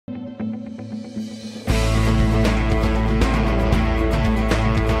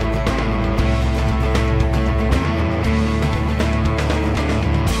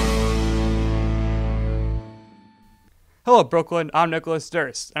Hello Brooklyn, I'm Nicholas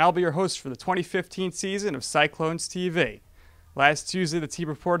Durst, and I'll be your host for the 2015 season of Cyclones TV. Last Tuesday, the team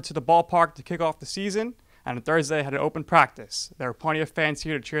reported to the ballpark to kick off the season, and on Thursday they had an open practice. There were plenty of fans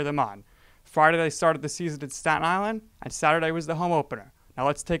here to cheer them on. Friday they started the season in Staten Island, and Saturday was the home opener. Now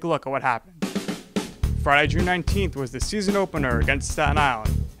let's take a look at what happened. Friday, June 19th was the season opener against Staten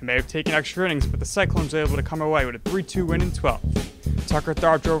Island. It may have taken extra innings, but the Cyclones were able to come away with a 3-2 win in 12. Tucker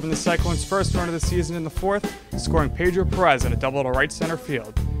Tharp drove in the Cyclones' first run of the season in the fourth, scoring Pedro Perez on a double to right center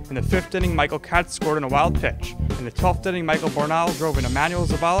field. In the fifth inning, Michael Katz scored on a wild pitch. In the 12th inning, Michael Bernal drove in Emmanuel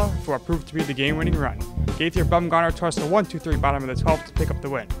Zavala for what proved to be the game-winning run. Gaither Bumgarner tossed a 1-2-3 bottom of the 12th to pick up the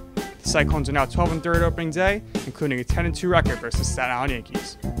win. The Cyclones are now 12-3 at opening day, including a 10-2 record versus Staten Island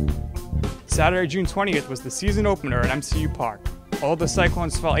Yankees. Saturday, June 20th was the season opener at MCU Park. Although the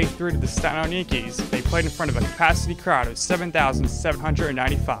Cyclones fell 8-3 to the Staten Island Yankees, they played in front of a capacity crowd of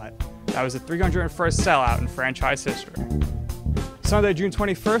 7,795. That was the 301st sellout in franchise history. Sunday, June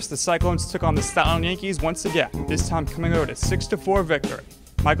 21st, the Cyclones took on the Staten Island Yankees once again, this time coming out with a 6-4 victory.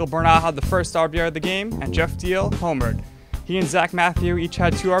 Michael Bernal had the first RBI of the game, and Jeff Deal homered. He and Zach Matthew each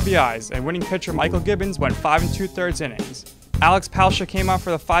had 2 RBIs, and winning pitcher Michael Gibbons went 5 2/3 innings. Alex Palsha came out for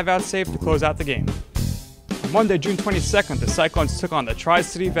the 5-out save to close out the game. On Monday, June 22nd, the Cyclones took on the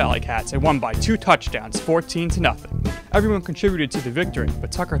Tri-City Valley Cats and won by 2 touchdowns, 14-0. Everyone contributed to the victory,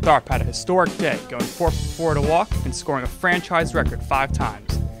 but Tucker Tharp had a historic day, going 4-for-4 to walk and scoring a franchise record 5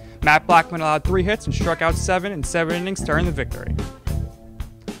 times. Matt Blackman allowed 3 hits and struck out 7 in 7 innings to earn the victory.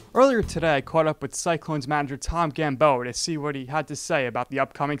 Earlier today, I caught up with Cyclones manager Tom Gamboa to see what he had to say about the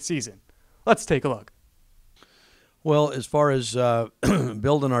upcoming season. Let's take a look. Well, as far as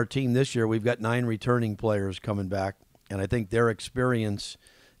building our team this year, we've got 9 returning players coming back, and I think their experience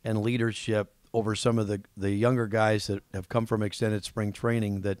and leadership over some of the younger guys that have come from extended spring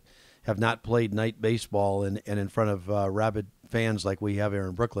training that have not played night baseball and in front of rabid fans like we have here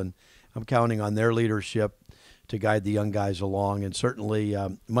in Brooklyn, I'm counting on their leadership to guide the young guys along. And certainly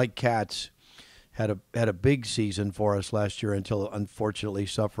Mike Katz had a big season for us last year until unfortunately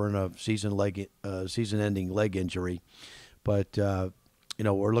suffering a season-ending leg injury. But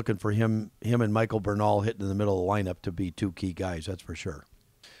we're looking for him and Michael Bernal hitting in the middle of the lineup to be 2 key guys. That's for sure.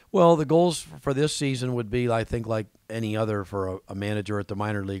 Well, the goals for this season would be, I think, like any other for a manager at the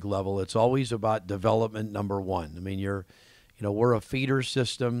minor league level. It's always about development, number one. I mean, we're a feeder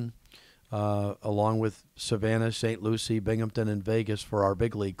system along with Savannah, St. Lucie, Binghamton, and Vegas for our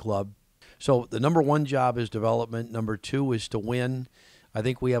big league club. So the number 1 job is development. Number 2 is to win. I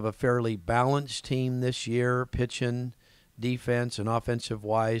think we have a fairly balanced team this year, pitching, defense, and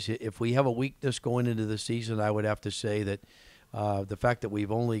offensive-wise. If we have a weakness going into the season, I would have to say that the fact that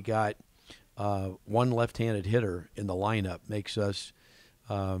we've only got 1 left-handed hitter in the lineup makes us,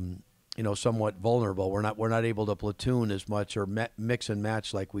 somewhat vulnerable. We're not able to platoon as much or mix and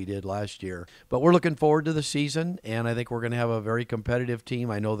match like we did last year. But we're looking forward to the season, and I think we're going to have a very competitive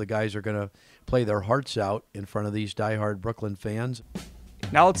team. I know the guys are going to play their hearts out in front of these diehard Brooklyn fans.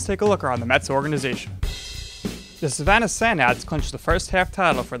 Now let's take a look around the Mets organization. The Savannah Sandhats clinched the first half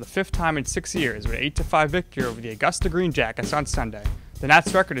title for the 5th time in 6 years with an 8-5 victory over the Augusta Green Jackets on Sunday. The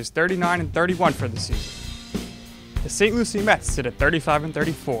Nats' record is 39-31 for the season. The St. Lucie Mets sit at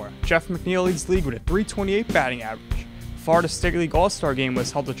 35-34. Jeff McNeil leads the league with a .328 batting average. Florida State League All-Star Game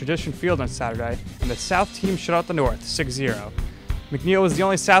was held at Tradition Field on Saturday, and the South team shut out the North 6-0. McNeil was the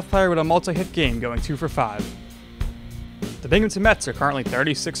only South player with a multi-hit game, going 2 for 5. The Binghamton Mets are currently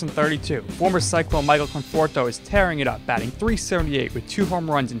 36-32. Former Cyclone Michael Conforto is tearing it up, batting .378 with 2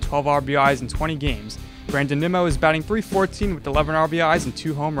 home runs and 12 RBIs in 20 games. Brandon Nimmo is batting .314 with 11 RBIs and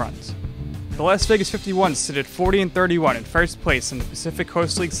 2 home runs. The Las Vegas 51 sit at 40-31 in first place in the Pacific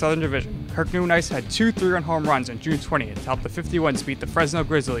Coast League Southern Division. Kirk Newnice had 2 3-run home runs on June 20th to help the 51s beat the Fresno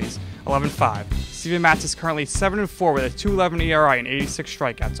Grizzlies 11-5. Steven Matz is currently 7-4 with a 2.11 ERA and 86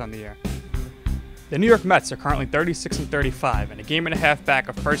 strikeouts on the year. The New York Mets are currently 36-35 and a game and a half back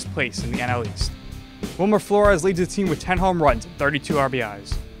of first place in the NL East. Wilmer Flores leads the team with 10 home runs and 32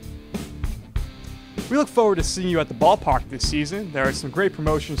 RBIs. We look forward to seeing you at the ballpark this season. There are some great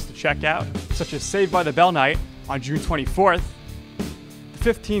promotions to check out, such as Saved by the Bell Night on June 24th,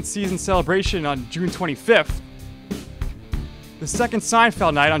 the 15th season celebration on June 25th, the second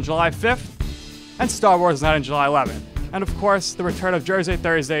Seinfeld Night on July 5th, and Star Wars Night on July 11th. And of course, the return of Jersey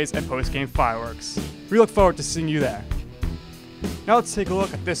Thursdays and post-game fireworks. We look forward to seeing you there. Now let's take a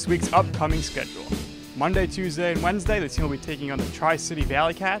look at this week's upcoming schedule. Monday, Tuesday, and Wednesday, the team will be taking on the Tri-City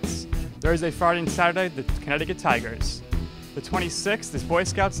Valley Cats. Thursday, Friday, and Saturday, the Connecticut Tigers. The 26th is Boy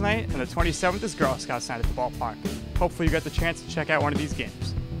Scouts Night, and the 27th is Girl Scouts Night at the ballpark. Hopefully you get the chance to check out one of these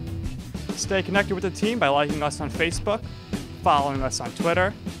games. Stay connected with the team by liking us on Facebook, following us on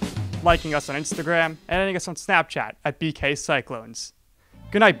Twitter, liking us on Instagram, and adding us on Snapchat at BK Cyclones.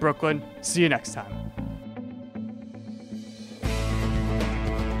 Good night, Brooklyn. See you next time.